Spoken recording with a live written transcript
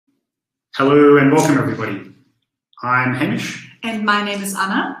Hello and welcome everybody. I'm Hamish. And my name is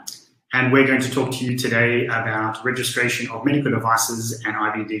Anna. And we're going to talk to you today about registration of medical devices and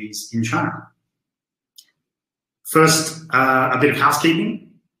IVDs in China. First, a bit of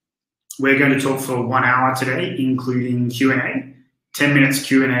housekeeping. We're going to talk for 1 hour today, including Q&A, 10 minutes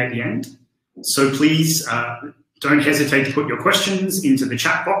Q&A at the end. So please don't hesitate to put your questions into the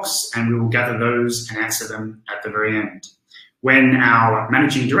chat box and we will gather those and answer them at the very end, when our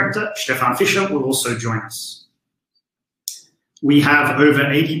Managing Director, Stefan Fischer, will also join us. We have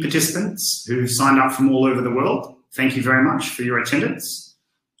over 80 participants who've signed up from all over the world. Thank you very much for your attendance.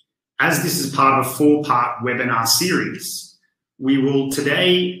 As this is part of a 4-part webinar series, we will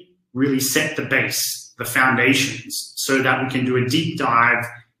today really set the base, the foundations, so that we can do a deep dive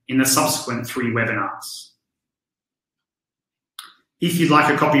in the subsequent 3 webinars. If you'd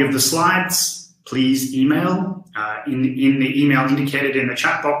like a copy of the slides, please email in the email indicated in the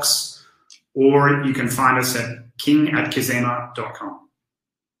chat box, or you can find us at king@cisema.com.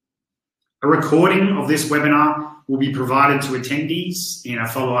 A recording of this webinar will be provided to attendees in a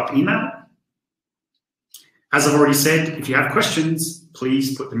follow-up email. As I've already said, if you have questions,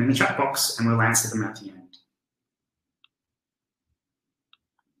 please put them in the chat box and we'll answer them at the end.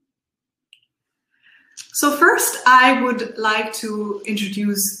 So first, I would like to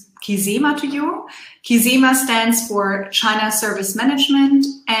introduce Cisema to you. Cisema stands for China Service Management,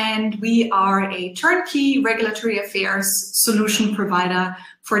 and we are a turnkey regulatory affairs solution provider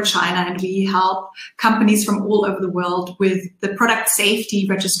for China, and we help companies from all over the world with the product safety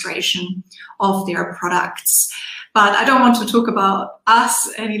registration of their products. But I don't want to talk about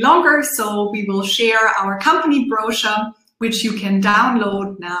us any longer, so we will share our company brochure, which you can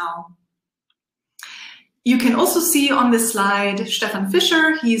download now. You can also see on this slide Stefan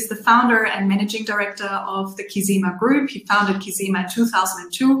Fischer. He is the founder and managing director of the Cisema Group. He founded Cisema in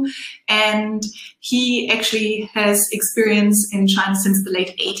 2002, and he actually has experience in China since the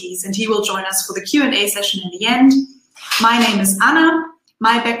late 80s, and he will join us for the Q&A session in the end. My name is Anna.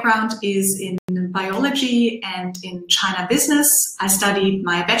 My background is in biology and in China business. I studied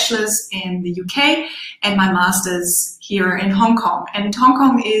my bachelor's in the UK and my master's here in Hong Kong. And Hong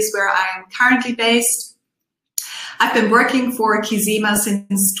Kong is where I am currently based. I've been working for Cisema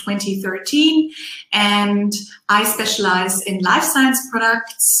since 2013, and I specialize in life science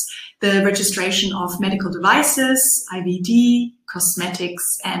products, the registration of medical devices, IVD, cosmetics,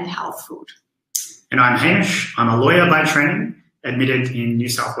 and health food. And I'm Hamish. I'm a lawyer by training, admitted in New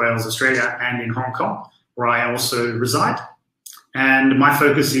South Wales, Australia, and in Hong Kong, where I also reside. And my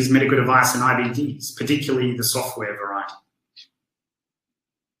focus is medical device and IVDs, particularly the software variety.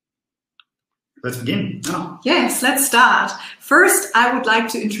 Let's begin. Oh. Yes, let's start. First, I would like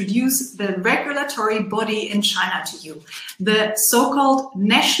to introduce the regulatory body in China to you, the so-called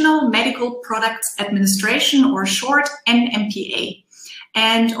National Medical Products Administration, or short NMPA.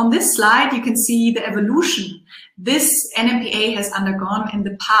 And on this slide, you can see the evolution this NMPA has undergone in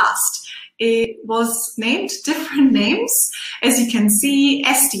the past. It was named different names. As you can see,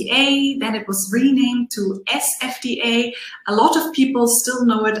 SDA, then it was renamed to SFDA. A lot of people still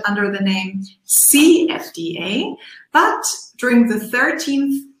know it under the name CFDA, but during the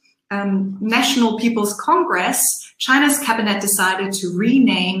 13th National People's Congress, China's cabinet decided to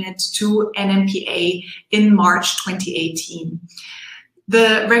rename it to NMPA in March 2018.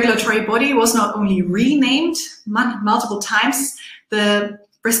 The regulatory body was not only renamed multiple times, the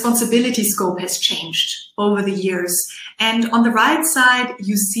responsibility scope has changed over the years. And on the right side,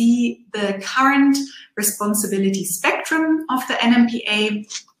 you see the current responsibility spectrum of the NMPA.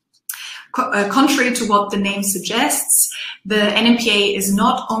 Contrary to what the name suggests, the NMPA is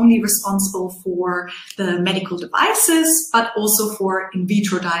not only responsible for the medical devices, but also for in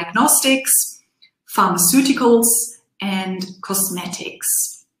vitro diagnostics, pharmaceuticals, and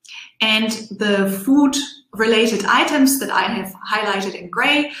cosmetics. And the food-related items that I have highlighted in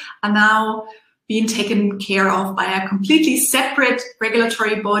gray are now being taken care of by a completely separate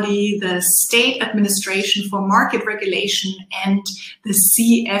regulatory body, the State Administration for Market Regulation, and the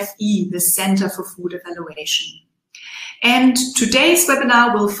CFE, the Center for Food Evaluation. And today's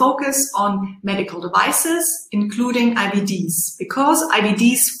webinar will focus on medical devices, including IVDs, because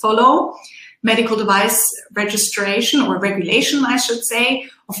IVDs follow medical device registration or regulation, I should say.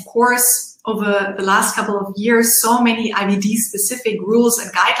 Of course, over the last couple of years, so many IVD-specific rules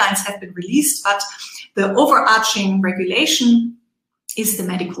and guidelines have been released, but the overarching regulation is the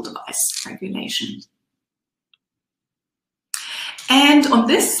medical device regulation. And on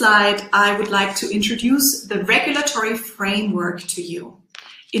this slide, I would like to introduce the regulatory framework to you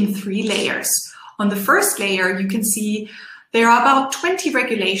in 3 layers. On the first layer, you can see There are about 20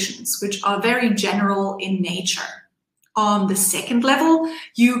 regulations, which are very general in nature. On the second level,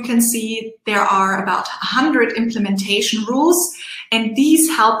 you can see there are about 100 implementation rules, and these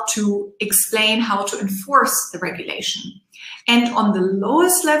help to explain how to enforce the regulation. And on the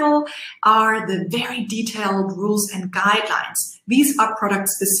lowest level are the very detailed rules and guidelines. These are product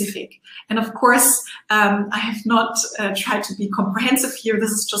specific. And of course, I have not tried to be comprehensive here.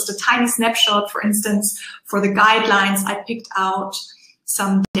 This is just a tiny snapshot. For instance, for the guidelines, I picked out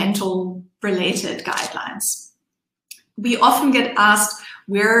some dental related guidelines. We often get asked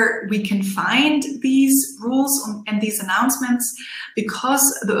where we can find these rules and these announcements, because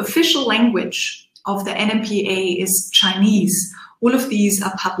the official language of the NMPA is Chinese. All of these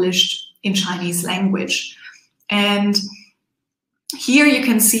are published in Chinese language. And here you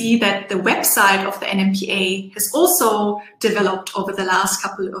can see that the website of the NMPA has also developed over the last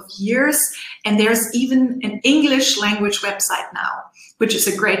couple of years. And there's even an English language website now, which is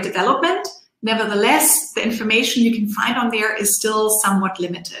a great development. Nevertheless, the information you can find on there is still somewhat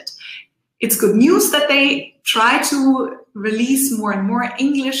limited. It's good news that they try to release more and more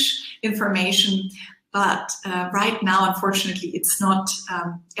English information, but right now, unfortunately, it's not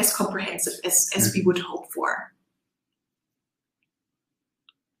as comprehensive as we would hope for.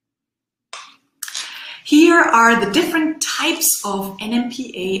 Here are the different types of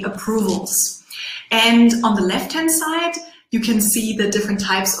NMPA approvals. And on the left-hand side, you can see the different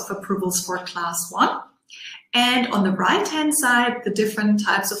types of approvals for Class 1. And on the right-hand side, the different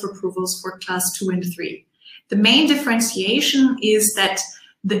types of approvals for Class 2 and 3. The main differentiation is that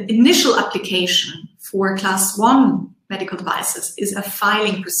the initial application for Class 1 medical devices is a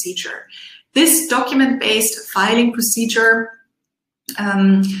filing procedure. This document-based filing procedure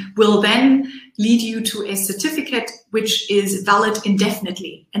will then lead you to a certificate which is valid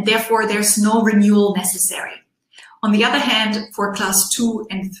indefinitely, and therefore there's no renewal necessary. On the other hand, for Class 2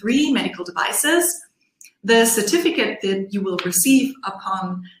 and 3 medical devices, the certificate that you will receive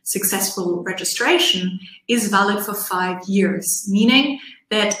upon successful registration is valid for 5 years, meaning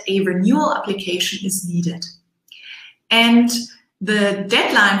that a renewal application is needed. And the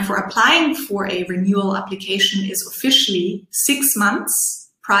deadline for applying for a renewal application is officially 6 months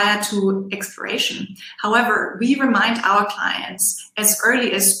prior to expiration. However, we remind our clients as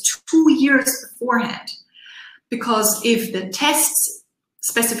early as 2 years beforehand, because if the tests,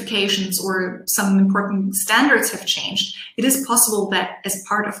 specifications, or some important standards have changed, it is possible that as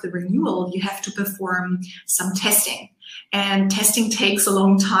part of the renewal, you have to perform some testing. And testing takes a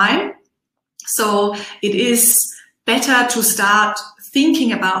long time. So it is better to start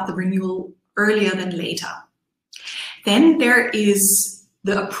thinking about the renewal earlier than later. Then there is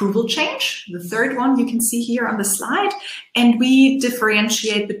the approval change, the third one you can see here on the slide. And we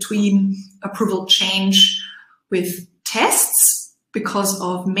differentiate between approval change with tests because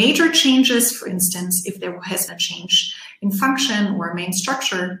of major changes, for instance, if there has been a change in function or main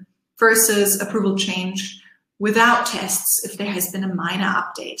structure, versus approval change without tests if there has been a minor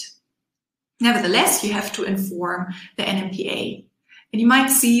update. Nevertheless, you have to inform the NMPA. And you might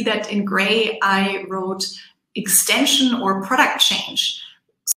see that in gray, I wrote extension or product change.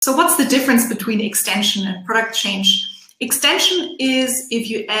 So what's the difference between extension and product change? Extension is if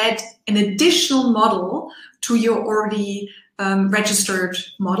you add an additional model to your already registered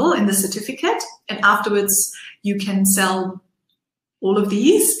model in the certificate, and afterwards you can sell all of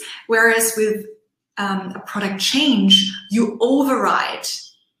these. Whereas with a product change, you override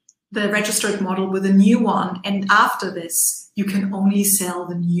the registered model with a new one, and after this, you can only sell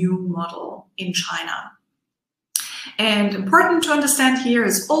the new model in China. And important to understand here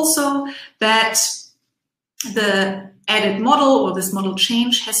is also that the added model or this model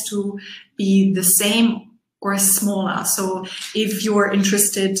change has to be the same or smaller. So if you're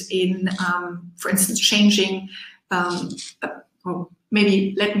interested in, for instance, changing, or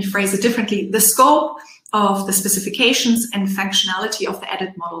maybe let me phrase it differently, the scope of the specifications and functionality of the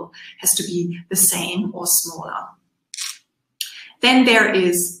added model has to be the same or smaller. Then there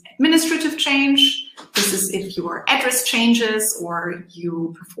is administrative change. This is if your address changes or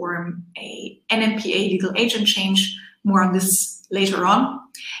you perform a NMPA legal agent change. More on this later on.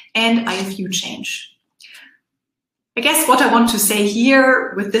 And IFU change. I guess what I want to say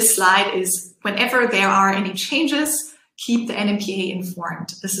here with this slide is whenever there are any changes, keep the NMPA informed.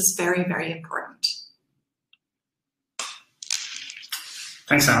 This is very, very important.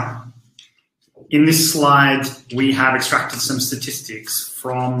 Thanks, Anna. In this slide, we have extracted some statistics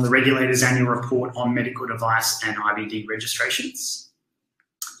from the regulator's annual report on medical device and IVD registrations.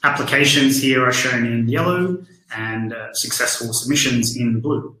 Applications here are shown in yellow and successful submissions in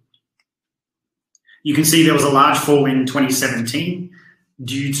blue. You can see there was a large fall in 2017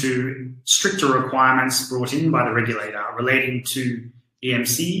 due to stricter requirements brought in by the regulator relating to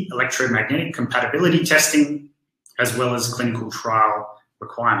EMC, electromagnetic compatibility testing, as well as clinical trial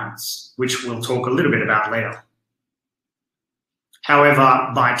requirements, which we'll talk a little bit about later.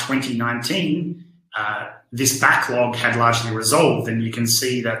 However, by 2019, this backlog had largely resolved, and you can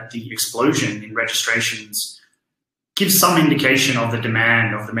see that the explosion in registrations gives some indication of the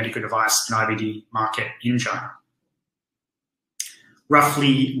demand of the medical device and IVD market in China.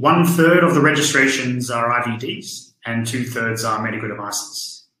 Roughly 1/3 of the registrations are IVDs and 2/3 are medical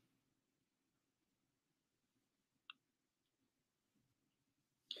devices.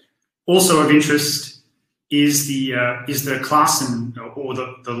 Also of interest is the class or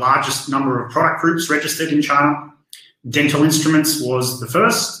the largest number of product groups registered in China. Dental instruments was the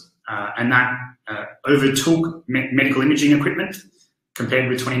first, and that overtook medical imaging equipment compared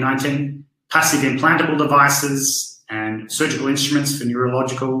with 2019. Passive implantable devices and surgical instruments for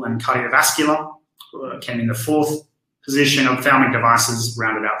neurological and cardiovascular came in the 4th position. Ophthalmic devices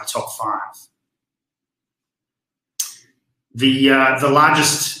rounded out the top 5. The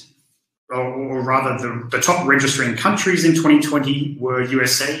largest, or rather the top registering countries in 2020 were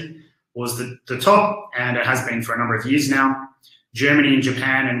USA was the top, and it has been for a number of years now. Germany and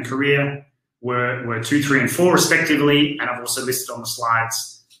Japan and Korea were 2, 3, and 4 respectively, and I've also listed on the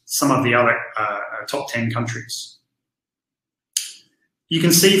slides some of the other top 10 countries. You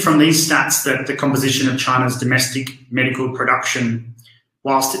can see from these stats that the composition of China's domestic medical production,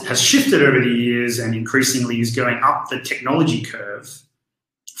 whilst it has shifted over the years and increasingly is going up the technology curve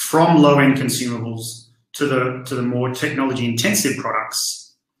from low-end consumables to the more technology-intensive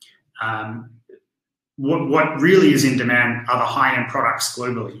products, what really is in demand are the high-end products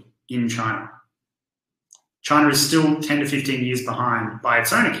globally in China. China is still 10 to 15 years behind by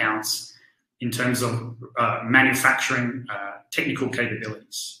its own accounts in terms of manufacturing technical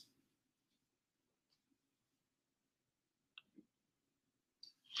capabilities.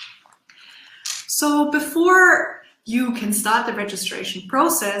 So before you can start the registration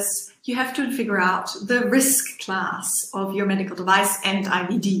process, you have to figure out the risk class of your medical device and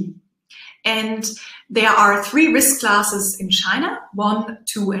IVD. And there are 3 risk classes in China, 1,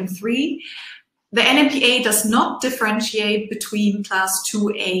 2, and 3. The NMPA does not differentiate between class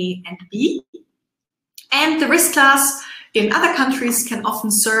 2A and B. And the risk class in other countries can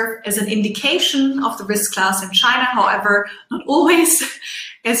often serve as an indication of the risk class in China. However, not always.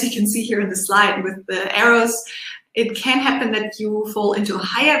 As you can see here in the slide with the arrows, it can happen that you fall into a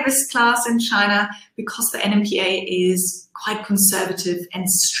higher risk class in China because the NMPA is quite conservative and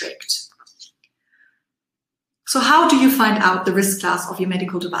strict. So how do you find out the risk class of your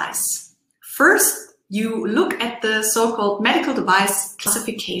medical device? First, you look at the so-called medical device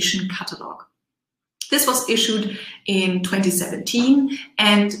classification catalog. This was issued in 2017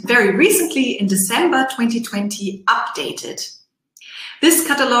 and very recently in December 2020 updated. This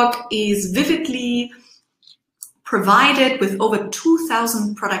catalog is vividly provided with over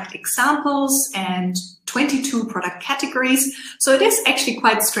 2,000 product examples and 22 product categories. So it is actually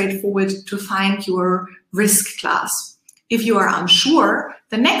quite straightforward to find your risk class. If you are unsure,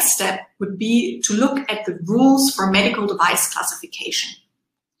 the next step would be to look at the rules for medical device classification.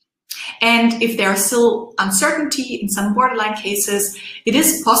 And if there is still uncertainty in some borderline cases, it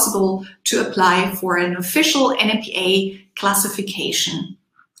is possible to apply for an official NMPA classification.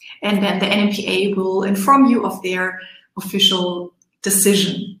 And then the NMPA will inform you of their official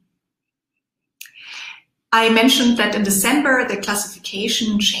decision. I mentioned that in December, the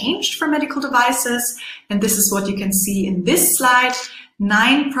classification changed for medical devices, and this is what you can see in this slide.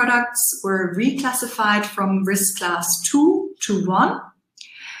 9 products were reclassified from risk class 2 to 1,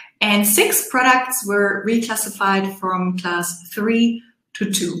 and 6 products were reclassified from class 3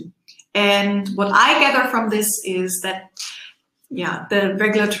 to 2. And what I gather from this is that, yeah, the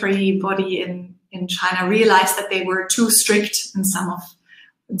regulatory body in China realized that they were too strict in some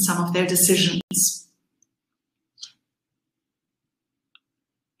of their decisions.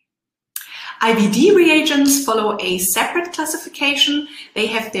 IVD reagents follow a separate classification. They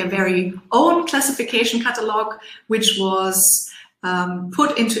have their very own classification catalog, which was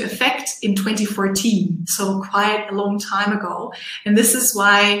put into effect in 2014, so quite a long time ago. And this is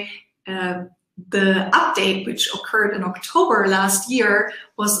why the update, which occurred in October last year,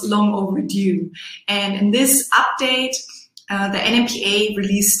 was long overdue. And in this update, the NMPA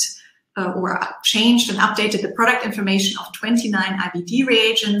released or changed and updated the product information of 29 IVD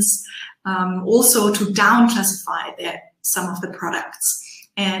reagents, also to down classify some of the products.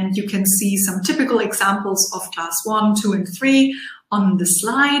 And you can see some typical examples of class 1, 2, and 3 on the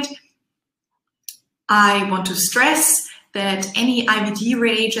slide. I want to stress that any IVD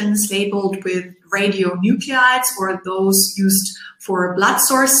reagents labeled with radionuclides or those used for blood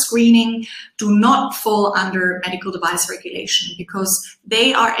source screening do not fall under medical device regulation because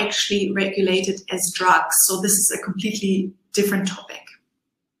they are actually regulated as drugs. So this is a completely different topic.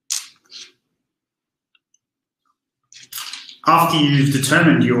 After you've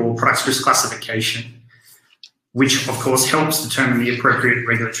determined your product's risk classification, which of course helps determine the appropriate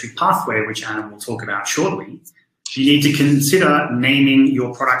regulatory pathway, which Anna will talk about shortly, you need to consider naming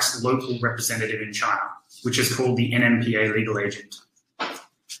your product's local representative in China, which is called the NMPA legal agent.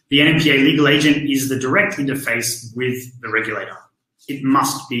 The NMPA legal agent is the direct interface with the regulator. It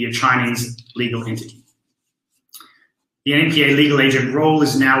must be a Chinese legal entity. The NMPA legal agent role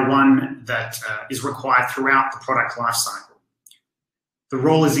is now one that is required throughout the product lifecycle. The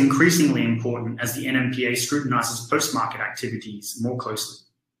role is increasingly important as the NMPA scrutinizes post-market activities more closely.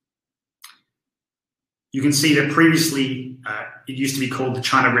 You can see that previously it used to be called the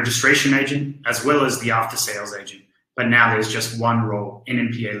China registration agent as well as the after-sales agent, but now there's just one role,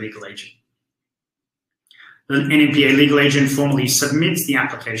 NMPA legal agent. The NMPA legal agent formally submits the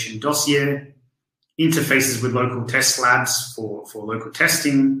application dossier, interfaces with local test labs for local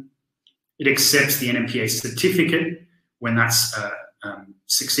testing. It accepts the NMPA certificate when it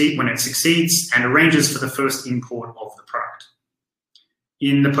succeeds, and arranges for the first import of the product.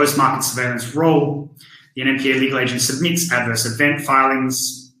 In the post-market surveillance role, the NMPA legal agent submits adverse event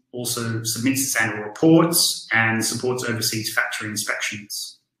filings, also submits its annual reports, and supports overseas factory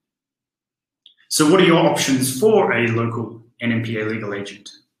inspections. So what are your options for a local NMPA legal agent?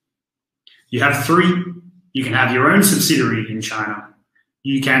 You have three. You can have your own subsidiary in China.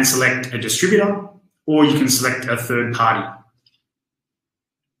 You can select a distributor, or you can select a third party.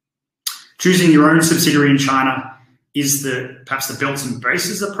 Choosing your own subsidiary in China is perhaps the belts and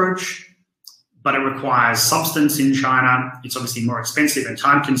braces approach, but it requires substance in China. It's obviously more expensive and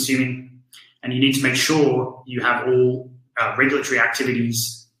time consuming, and you need to make sure you have all regulatory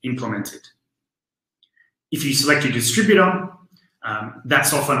activities implemented. If you select a distributor,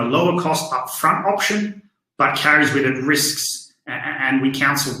 that's often a lower cost upfront option, but carries with it risks, and we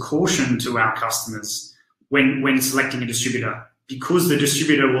counsel caution to our customers when selecting a distributor, because the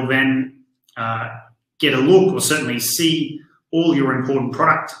distributor will then get a look or certainly see all your important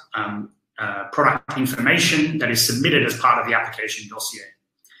product information that is submitted as part of the application dossier.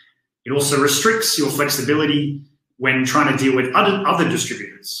 It also restricts your flexibility when trying to deal with other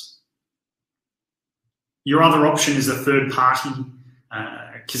distributors. Your other option is a third party.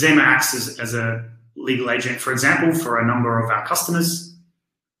 Cisema acts as a legal agent, for example, for a number of our customers.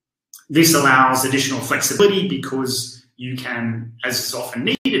 This allows additional flexibility because you can, as is often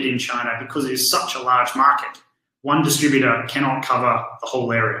needed in China, because it is such a large market, one distributor cannot cover the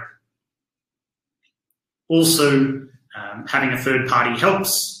whole area. Also, having a third party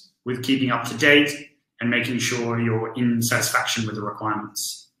helps with keeping up to date and making sure you're in satisfaction with the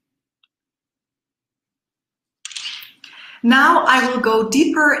requirements. Now I will go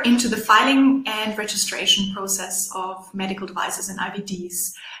deeper into the filing and registration process of medical devices and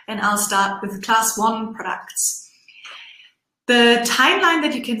IVDs, and I'll start with Class 1 products. The timeline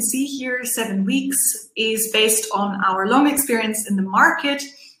that you can see here, 7 weeks, is based on our long experience in the market.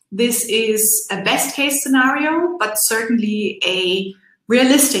 This is a best case scenario, but certainly a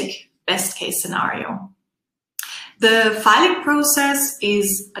realistic best case scenario. The filing process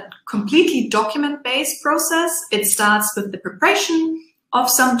is a completely document-based process. It starts with the preparation of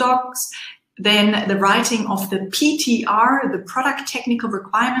some docs, then the writing of the PTR, the product technical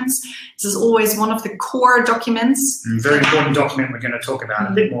requirements. This is always one of the core documents. Very important document we're going to talk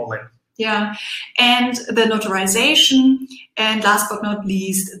about a bit more later. Yeah, and the notarization, and last but not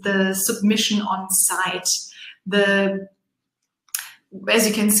least, the submission on site. As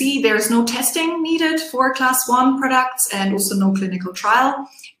you can see, there is no testing needed for Class 1 products and also no clinical trial.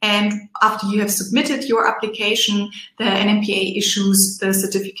 And after you have submitted your application, the NMPA issues the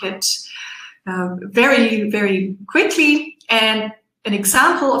certificate very, very quickly. And an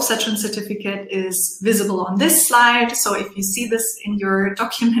example of such a certificate is visible on this slide. So if you see this in your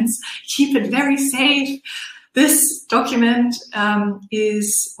documents, keep it very safe. This document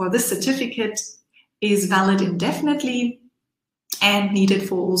this certificate is valid indefinitely and needed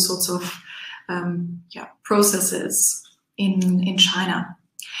for all sorts of processes in China.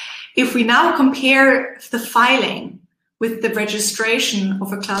 If we now compare the filing with the registration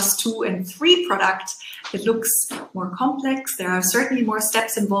of a Class 2 and 3 product, it looks more complex. There are certainly more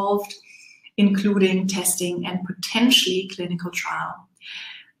steps involved, including testing and potentially clinical trial.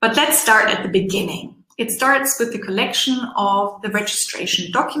 But let's start at the beginning. It starts with the collection of the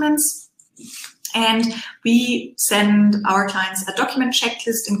registration documents. And we send our clients a document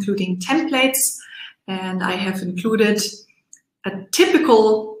checklist, including templates. And I have included a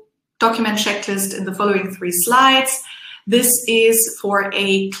typical document checklist in the following 3 slides. This is for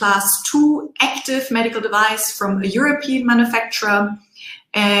a Class 2 active medical device from a European manufacturer.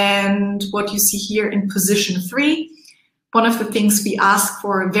 And what you see here in position 3, one of the things we ask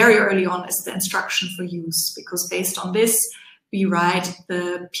for very early on is the instruction for use, because based on this, we write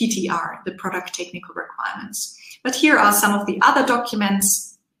the PTR, the product technical requirements. But here are some of the other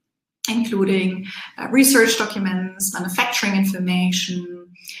documents, including research documents, manufacturing information,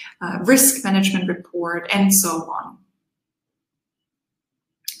 risk management report, and so on.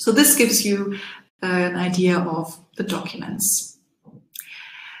 So this gives you an idea of the documents.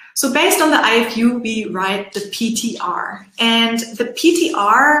 So based on the IFU, we write the PTR. And the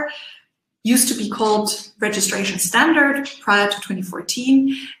PTR used to be called registration standard prior to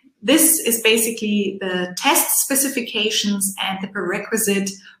 2014. This is basically the test specifications and the prerequisite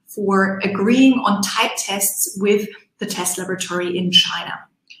for agreeing on type tests with the test laboratory in China.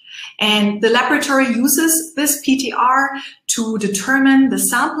 And the laboratory uses this PTR to determine the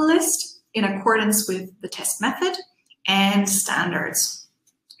sample list in accordance with the test method and standards.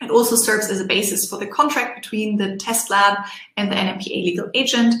 It also serves as a basis for the contract between the test lab and the NMPA legal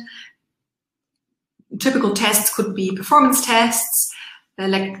agent. Typical tests could be performance tests,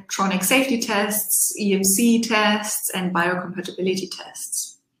 electronic safety tests, EMC tests, and biocompatibility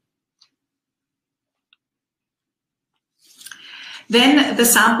tests. Then the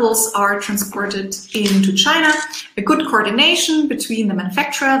samples are transported into China. A good coordination between the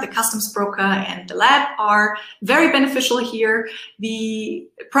manufacturer, the customs broker, and the lab are very beneficial here. The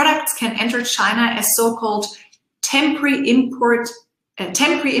products can enter China as so-called temporary import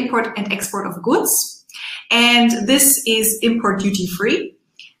and export of goods. And this is import duty-free.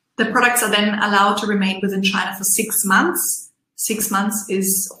 The products are then allowed to remain within China for 6 months. 6 months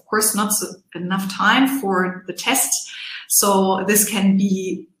is, of course, not enough time for the test. So this can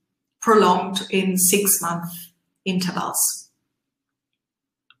be prolonged in 6-month intervals.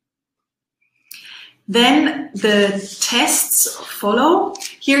 Then the tests follow.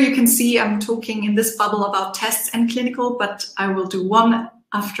 Here you can see I'm talking in this bubble about tests and clinical, but I will do one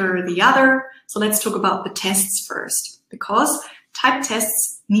after the other. So let's talk about the tests first, because type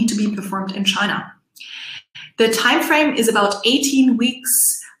tests need to be performed in China. The time frame is about 18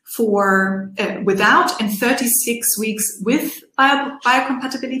 weeks for without and 36 weeks with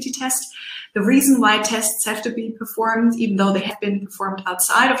biocompatibility test. The reason why tests have to be performed, even though they have been performed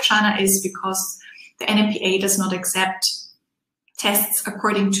outside of China, is because the NMPA does not accept tests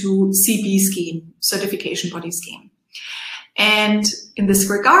according to CB scheme, certification body scheme. And in this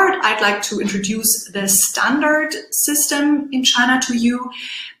regard, I'd like to introduce the standard system in China to you.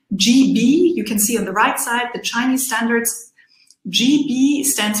 GB, you can see on the right side, the Chinese standards. GB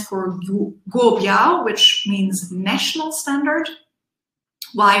stands for Guobiao, which means national standard.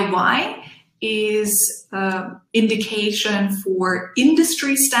 YY is indication for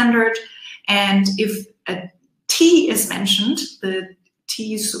industry standard. And if a T is mentioned, the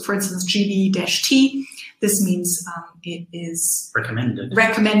T, for instance, GB-T, this means it is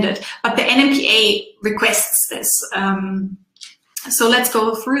recommended. But the NMPA requests this. So let's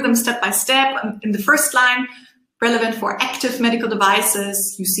go through them step by step. In the first line, relevant for active medical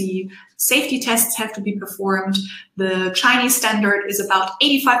devices, you see safety tests have to be performed. The Chinese standard is about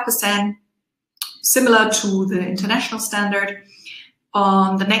 85%, similar to the international standard.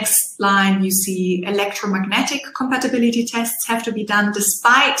 On the next line, you see electromagnetic compatibility tests have to be done,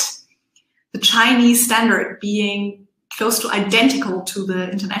 despite the Chinese standard being close to identical to the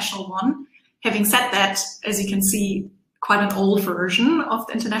international one. Having said that, as you can see, quite an old version of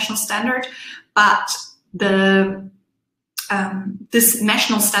the international standard, but this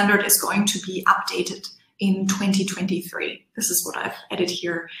national standard is going to be updated in 2023. This is what I've added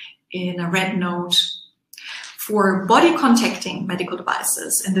here in a red note. For body contacting medical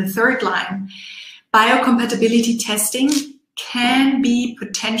devices, in the third line, biocompatibility testing can be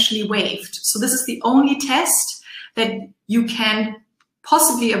potentially waived. So this is the only test that you can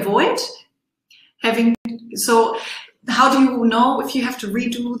possibly avoid having. So how do you know if you have to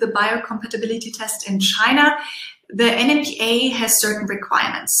redo the biocompatibility test in China? The NMPA has certain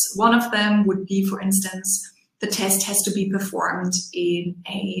requirements. One of them would be, for instance, the test has to be performed in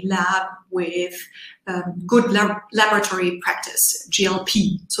a lab with good laboratory practice,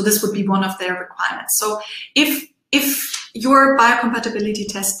 GLP. So this would be one of their requirements. So if your biocompatibility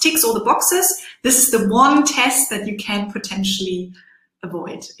test ticks all the boxes, this is the one test that you can potentially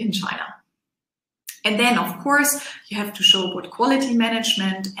avoid in China. And then, of course, you have to show what quality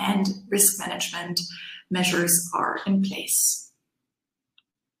management and risk management measures are in place.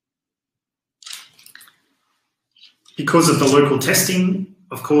 Because of the local testing,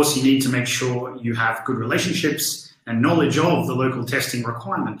 of course, you need to make sure you have good relationships and knowledge of the local testing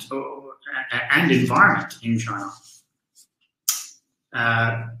requirement and environment in China.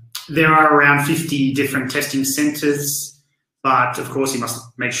 There are around 50 different testing centers, but of course you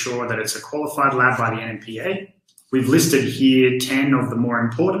must make sure that it's a qualified lab by the NMPA. We've listed here 10 of the more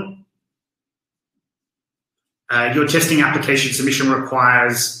important. Your testing application submission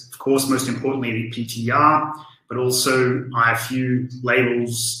requires, of course, most importantly, the PTR, but also IFU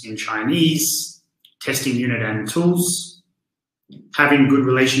labels in Chinese, testing unit and tools. Having good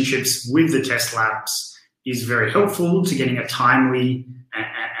relationships with the test labs is very helpful to getting a timely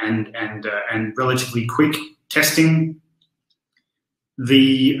and relatively quick testing.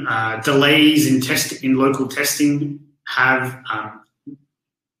 The delays in local testing have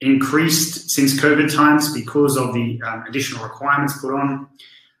increased since COVID times because of the additional requirements put on.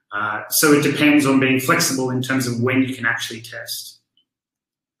 So it depends on being flexible in terms of when you can actually test.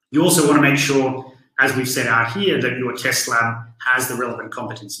 You also want to make sure, as we've set out here, that your test lab has the relevant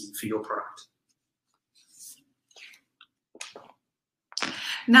competency for your product.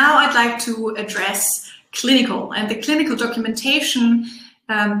 Now I'd like to address clinical, and the clinical documentation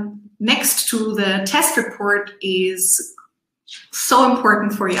next to the test report is so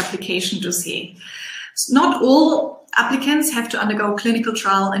important for your application dossier. Not all applicants have to undergo clinical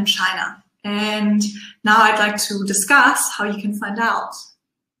trial in China, and now I'd like to discuss how you can find out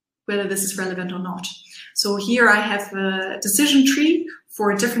whether this is relevant or not. So here I have a decision tree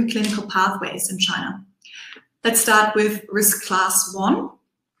for different clinical pathways in China. Let's start with risk class 1.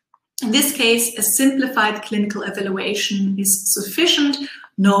 In this case, a simplified clinical evaluation is sufficient,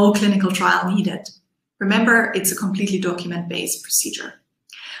 no clinical trial needed. Remember, it's a completely document-based procedure.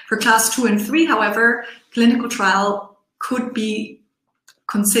 For class 2 and 3, however, clinical trial could be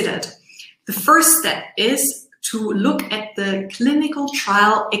considered. The first step is to look at the clinical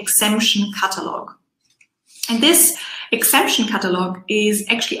trial exemption catalog. And this exemption catalog is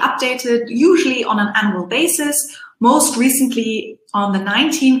actually updated usually on an annual basis, most recently on the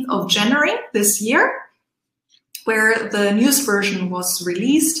 19th of January this year, where the news version was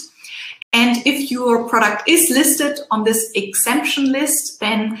released. And if your product is listed on this exemption list,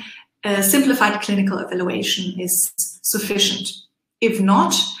 then a simplified clinical evaluation is sufficient. If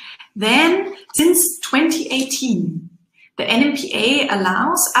not, then since 2018, the NMPA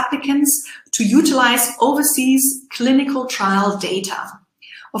allows applicants to utilize overseas clinical trial data.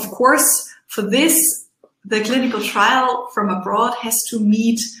 Of course, for this, the clinical trial from abroad has to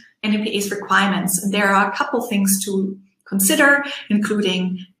meet NMPA's requirements. And there are a couple things to consider,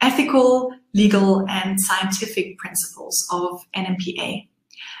 including ethical, legal, and scientific principles of NMPA.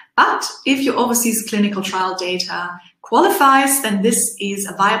 But if your overseas clinical trial data qualifies, then this is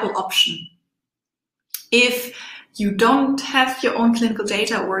a viable option. If you don't have your own clinical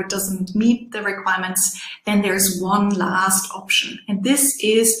data or it doesn't meet the requirements, then there's one last option. And this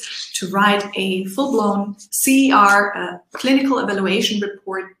is to write a full-blown CER, a clinical evaluation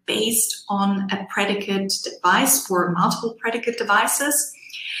report based on a predicate device or multiple predicate devices.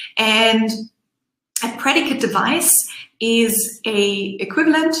 And a predicate device is an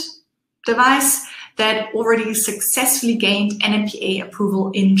equivalent device that already successfully gained NMPA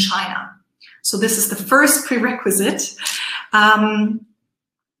approval in China. So this is the first prerequisite. And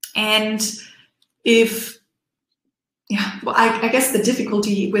if, well, I guess the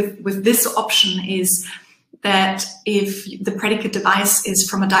difficulty with this option is that if the predicate device is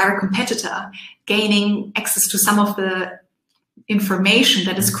from a direct competitor, gaining access to some of the information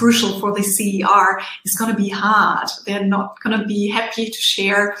that is crucial for the CER is going to be hard. They're not going to be happy to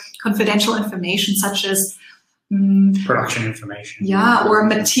share confidential information such as production information. Yeah, or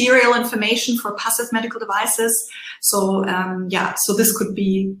material information for passive medical devices. So so this could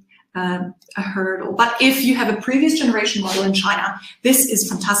be a hurdle. But if you have a previous generation model in China, this is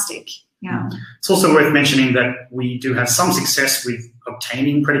fantastic. Yeah. It's also worth mentioning that we do have some success with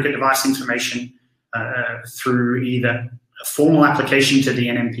obtaining predicate device information through either a formal application to the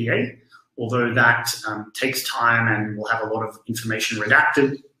NMPA, although that takes time and will have a lot of information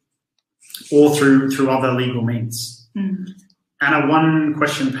redacted, or through other legal means. Anna, one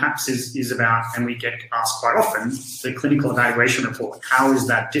question perhaps is about, and we get asked quite often, the clinical evaluation report. How is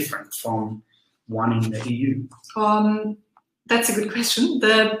that different from one in the EU? That's a good question.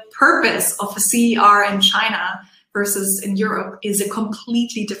 The purpose of a CER in China versus in Europe is a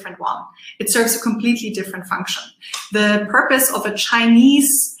completely different one. It serves a completely different function. The purpose of a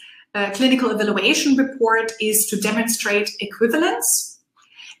Chinese clinical evaluation report is to demonstrate equivalence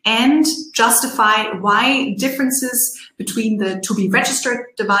and justify why differences between the to-be registered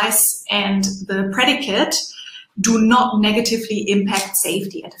device and the predicate do not negatively impact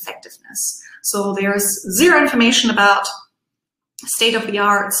safety and effectiveness. So there's zero information about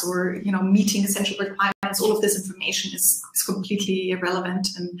state-of-the-arts or meeting essential requirements. All of this information is completely irrelevant,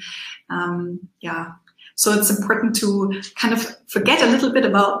 and yeah. So it's important to kind of forget a little bit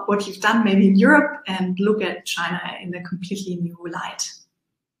about what you've done maybe in Europe and look at China in a completely new light.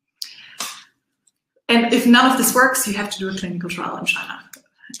 And if none of this works, you have to do a clinical trial in China.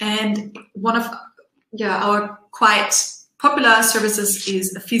 And one of our quite popular services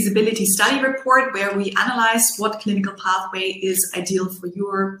is a feasibility study report, where we analyze what clinical pathway is ideal for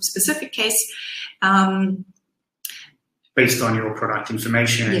your specific case. Based on your product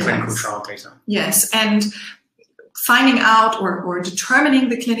information and clinical trial data. Yes, and finding out or determining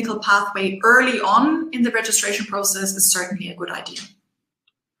the clinical pathway early on in the registration process is certainly a good idea.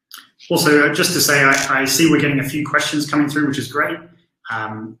 Also, just to say, I see we're getting a few questions coming through, which is great.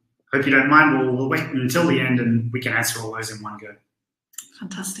 Hope you don't mind. We'll wait until the end and we can answer all those in one go.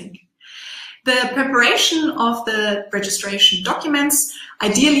 Fantastic. The preparation of the registration documents,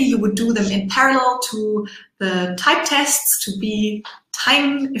 ideally you would do them in parallel to the type tests to be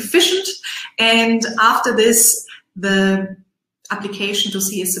time efficient. And after this, the application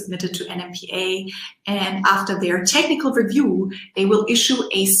dossier is submitted to NMPA. And after their technical review, they will issue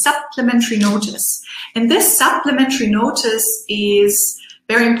a supplementary notice. And this supplementary notice is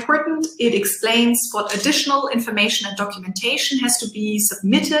very important. It explains what additional information and documentation has to be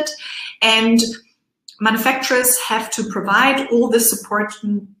submitted, and manufacturers have to provide all the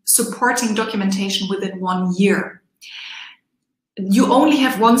supporting documentation within 1 year. You only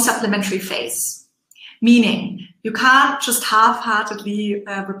have one supplementary phase, meaning you can't just half-heartedly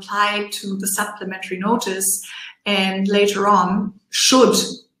reply to the supplementary notice and later on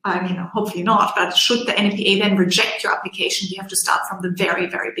hopefully not, but should the NMPA then reject your application, you have to start from the very,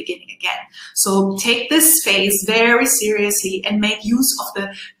 very beginning again. So take this phase very seriously and make use of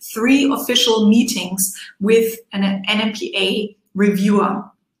the 3 official meetings with an NMPA reviewer.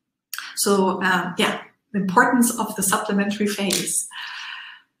 So the importance of the supplementary phase.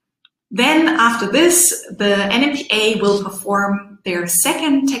 Then after this, the NMPA will perform their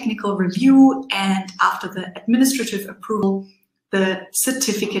second technical review, and after the administrative approval, the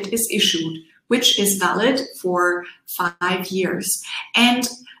certificate is issued, which is valid for 5 years. And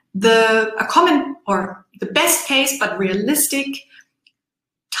the best case but realistic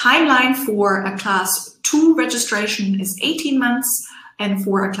timeline for a Class 2 registration is 18 months, and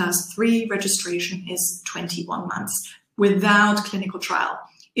for a Class 3 registration is 21 months without clinical trial.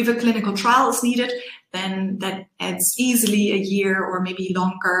 If a clinical trial is needed, then that adds easily a year or maybe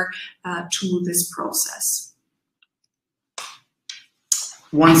longer to this process.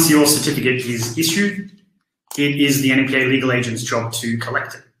 Once your certificate is issued, it is the NMPA legal agent's job to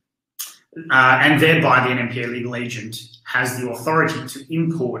collect it. And thereby the NMPA legal agent has the authority to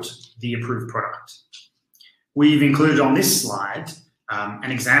import the approved product. We've included on this slide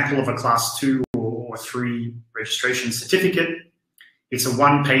an example of a Class 2 or 3 registration certificate. It's a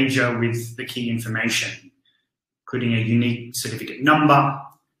 1-pager with the key information, including a unique certificate number,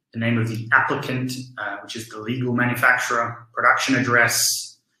 the name of the applicant, which is the legal manufacturer, production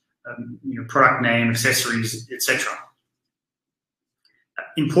address, product name, accessories, etc.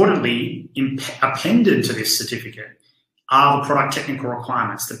 Importantly, appended to this certificate are the product technical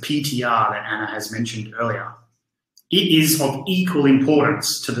requirements, the PTR that Anna has mentioned earlier. It is of equal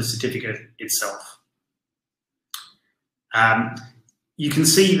importance to the certificate itself. You can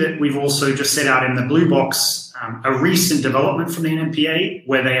see that we've also just set out in the blue box a recent development from the NMPA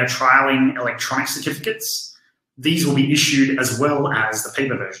where they are trialing electronic certificates. These will be issued as well as the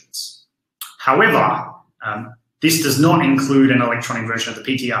paper versions. However, this does not include an electronic version of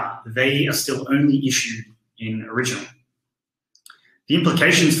the PTR. They are still only issued in original. The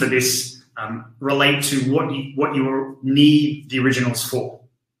implications for this relate to what you need the originals for.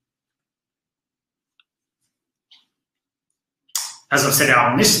 As I've set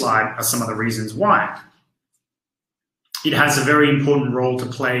out on this slide are some of the reasons why. It has a very important role to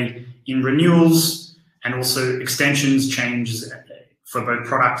play in renewals and also extensions, changes for both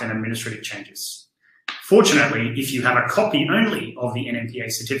product and administrative changes. Fortunately, if you have a copy only of the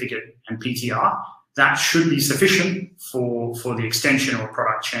NMPA certificate and PTR, that should be sufficient for the extension or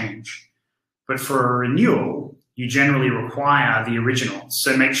product change. But for a renewal, you generally require the original,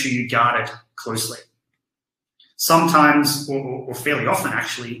 so make sure you guard it closely. Sometimes, or fairly often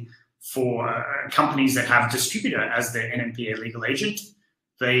actually, for companies that have distributor as their NMPA legal agent,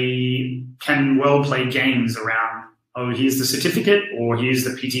 they can well play games around, oh, here's the certificate or here's the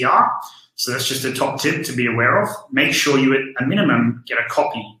PTR. So that's just a top tip to be aware of. Make sure you, at a minimum, get a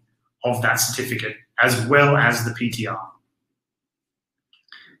copy of that certificate as well as the PTR.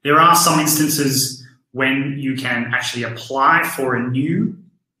 There are some instances when you can actually apply for a new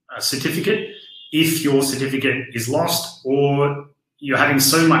certificate if your certificate is lost or you're having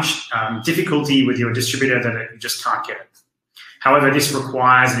so much difficulty with your distributor that you just can't get it. However, this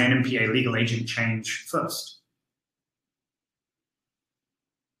requires an NMPA legal agent change first.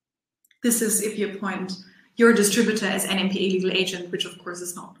 This is if you appoint your distributor as NMPA legal agent, which of course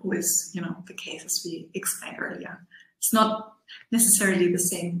is not always, the case as we explained earlier. It's not necessarily the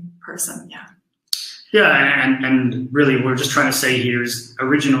same person, yeah. Yeah, and really what we're just trying to say here is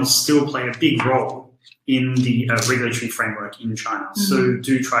originals still play a big role in the regulatory framework in China. Mm-hmm. So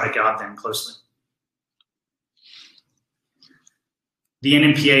do try to guard them closely. The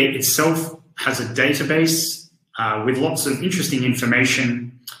NMPA itself has a database with lots of interesting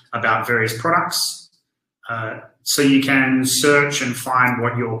information about various products. So you can search and find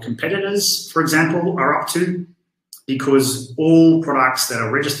what your competitors, for example, are up to, because all products that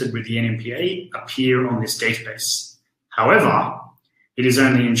are registered with the NMPA appear on this database. However, it is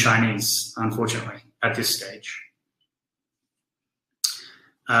only in Chinese, unfortunately, at this stage.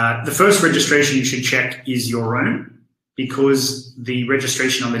 The first registration you should check is your own, because the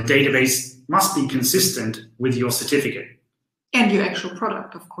registration on the database must be consistent with your certificate. And your actual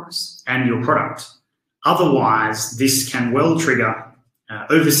product, of course. And your product. Otherwise, this can well trigger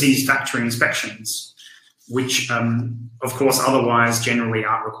overseas factory inspections, which, of course, otherwise generally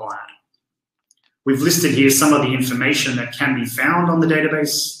aren't required. We've listed here some of the information that can be found on the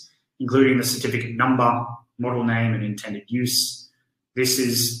database, including the certificate number, model name, and intended use. This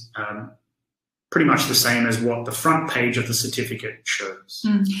is pretty much the same as what the front page of the certificate shows.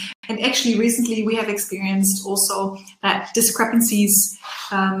 And actually, recently we have experienced also that discrepancies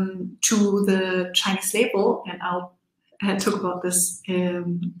to the Chinese label, and I'll talk about this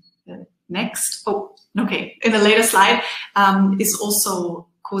next. Oh, okay, in the later slide, is also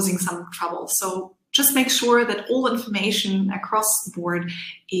causing some trouble. So just make sure that all information across the board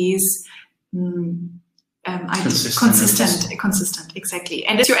is consistent, exactly.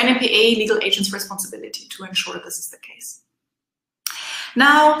 And it's your NMPA legal agent's responsibility to ensure this is the case.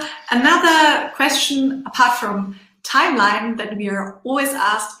 Now, another question apart from timeline that we are always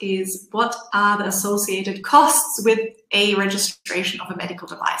asked is, what are the associated costs with a registration of a medical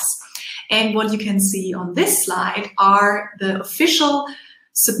device? And what you can see on this slide are the official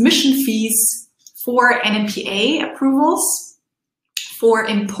submission fees for NMPA approvals for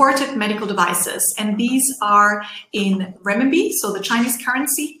imported medical devices. And these are in renminbi, so the Chinese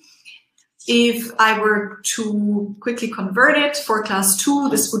currency. If I were to quickly convert it for class 2,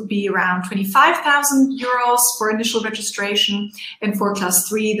 this would be around 25,000 euros for initial registration. And for class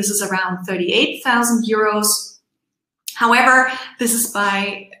 3, this is around 38,000 euros. However, this is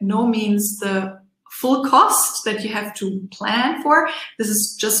by no means the full cost that you have to plan for. This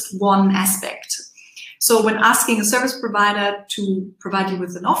is just one aspect. So when asking a service provider to provide you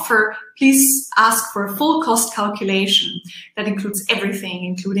with an offer, please ask for a full cost calculation that includes everything,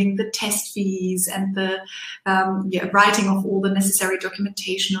 including the test fees and the writing of all the necessary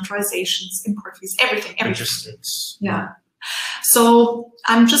documentation, authorizations, import fees, everything. Logistics. Yeah. So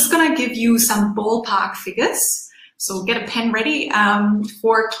I'm just going to give you some ballpark figures. So get a pen ready.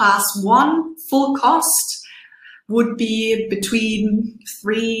 For class 1, full cost would be between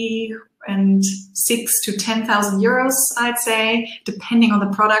 3 and 6 to 10,000 euros, I'd say, depending on the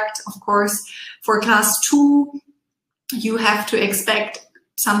product, of course. For class 2, you have to expect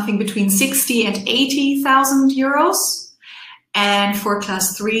something between 60 and 80,000 euros. And for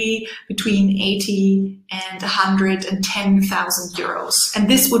class 3, between 80 and 110,000 euros. And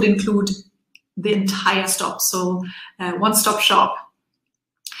this would include the entire stop, so one-stop shop.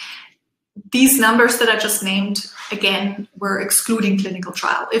 These numbers that I just named, again, were excluding clinical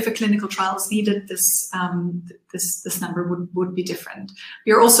trial. If a clinical trial is needed, this number would be different.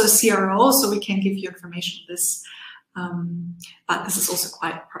 We are also a CRO, so we can give you information on this, but this is also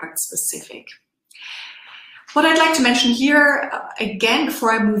quite product specific. What I'd like to mention here, again,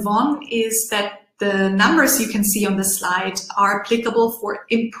 before I move on, is that the numbers you can see on this slide are applicable for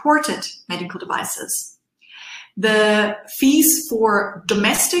imported medical devices. The fees for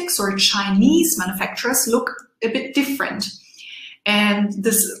domestics or Chinese manufacturers look a bit different. And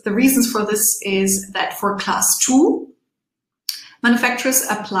the reasons for this is that for class 2, manufacturers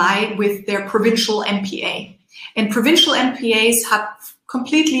apply with their provincial NMPA. And provincial NMPAs have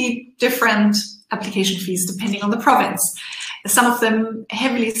completely different application fees depending on the province. Some of them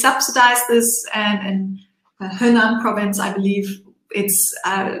heavily subsidize this, and in Henan province, I believe it's,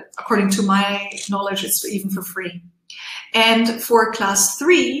 according to my knowledge, it's even for free. And for class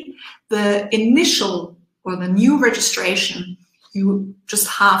 3, the initial or the new registration, you just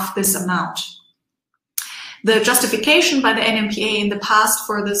halve this amount. The justification by the NMPA in the past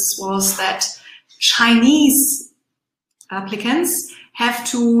for this was that Chinese applicants have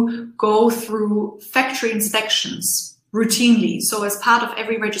to go through factory inspections routinely. So as part of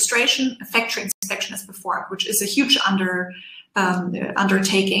every registration, a factory inspection is performed, which is a huge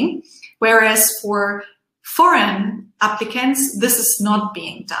undertaking. Whereas for foreign applicants, this is not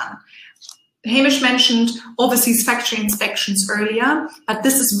being done. Hamish mentioned overseas factory inspections earlier, but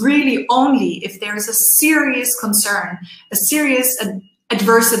this is really only if there is a serious concern, a serious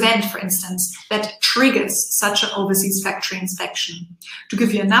adverse event, for instance, that triggers such an overseas factory inspection. To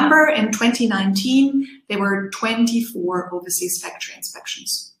give you a number, in 2019, there were 24 overseas factory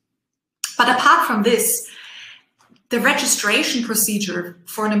inspections. But apart from this, the registration procedure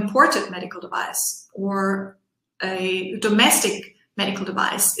for an imported medical device or a domestic medical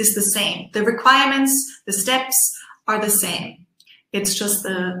device is the same. The requirements, the steps are the same. It's just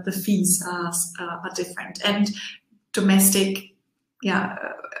the fees are different. And domestic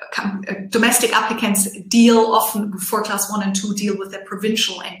applicants deal often for class 1 and 2 deal with their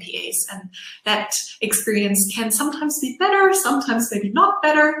provincial NPAs, and that experience can sometimes be better, sometimes maybe not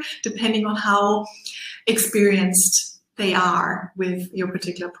better, depending on how experienced they are with your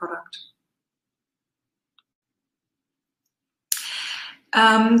particular product.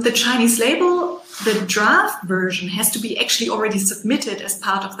 The Chinese label, the draft version, has to be actually already submitted as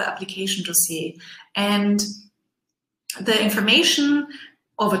part of the application dossier. And the information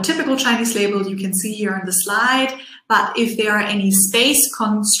of a typical Chinese label you can see here on the slide, but if there are any space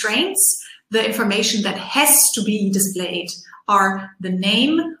constraints, the information that has to be displayed are the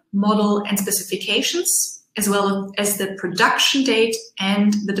name, model, and specifications, as well as the production date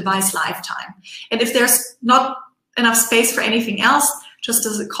and the device lifetime. And if there's not enough space for anything else, just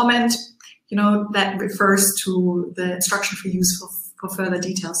as a comment, you know, that refers to the instruction for use for further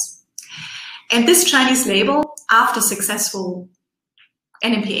details. And this Chinese label, after successful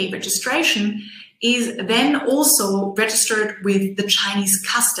NMPA registration, is then also registered with the Chinese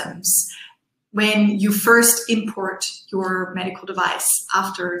customs when you first import your medical device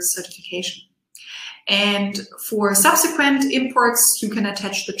after certification. And for subsequent imports, you can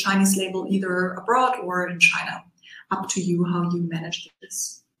attach the Chinese label either abroad or in China. Up to you how you manage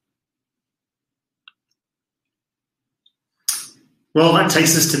this. Well, that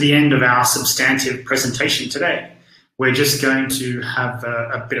takes us to the end of our substantive presentation today. We're just going to have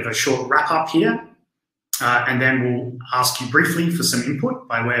a bit of a short wrap up here, and then we'll ask you briefly for some input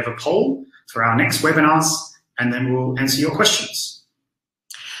by way of a poll for our next webinars, and then we'll answer your questions.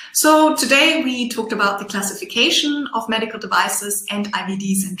 So today we talked about the classification of medical devices and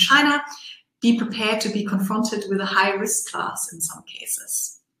IVDs in China. Be prepared to be confronted with a high-risk class in some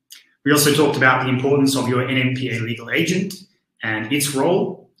cases. We also talked about the importance of your NMPA legal agent and its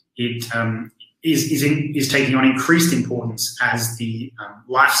role. It is taking on increased importance as the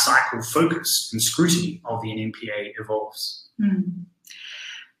life cycle focus and scrutiny of the NMPA evolves.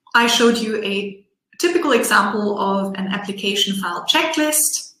 I showed you a typical example of an application file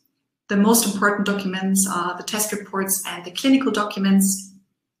checklist. The most important documents are the test reports and the clinical documents.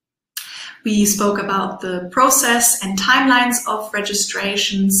 We spoke about the process and timelines of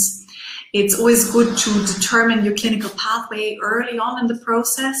registrations. It's always good to determine your clinical pathway early on in the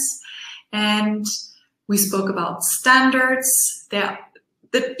process. And we spoke about standards. China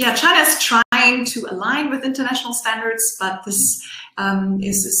is trying to align with international standards, but this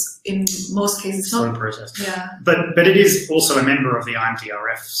is in most cases slow process. Yeah. But it is also a member of the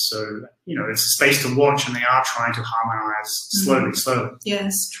IMDRF, so you know it's a space to watch, and they are trying to harmonize slowly.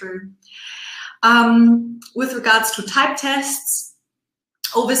 Yes, true. With regards to type tests,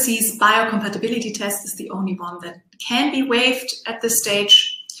 overseas biocompatibility test is the only one that can be waived at this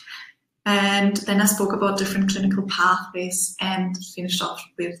stage. And then I spoke about different clinical pathways and finished off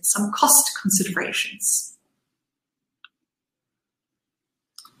with some cost considerations.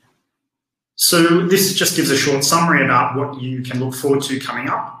 So this just gives a short summary about what you can look forward to coming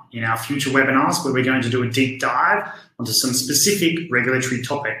up in our future webinars, where we're going to do a deep dive onto some specific regulatory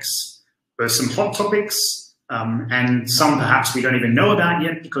topics. There's some hot topics and some perhaps we don't even know about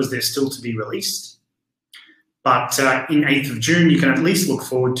yet because they're still to be released. But in 8th of June, you can at least look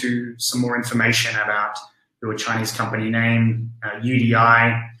forward to some more information about your Chinese company name,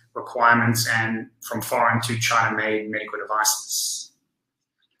 UDI requirements, and from foreign to China-made medical devices.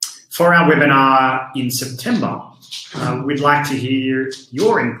 For our webinar in September, we'd like to hear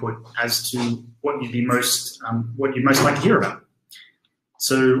your input as to what you'd most like to hear about.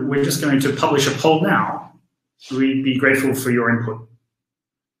 So we're just going to publish a poll now. We'd be grateful for your input.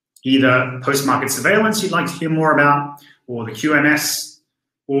 Either post-market surveillance you'd like to hear more about, or the QMS,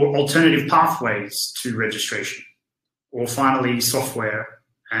 or alternative pathways to registration, or finally software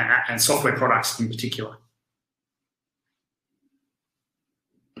and software products in particular.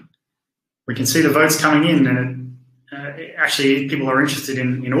 We can see the votes coming in, and actually people are interested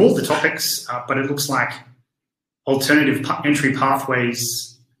in all the topics, but it looks like alternative entry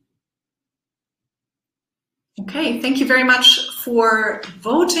pathways. Okay, thank you very much for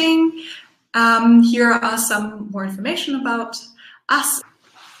voting. Here are some more information about us.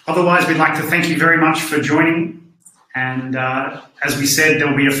 Otherwise, we'd like to thank you very much for joining. And as we said, there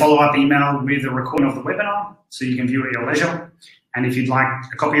will be a follow-up email with a recording of the webinar, so you can view it at your leisure. And if you'd like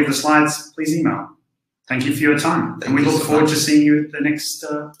a copy of the slides, please email. Thank you for your time. And we look forward to seeing you at the next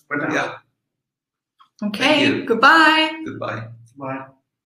webinar. Yeah. Okay, goodbye. Goodbye. Bye.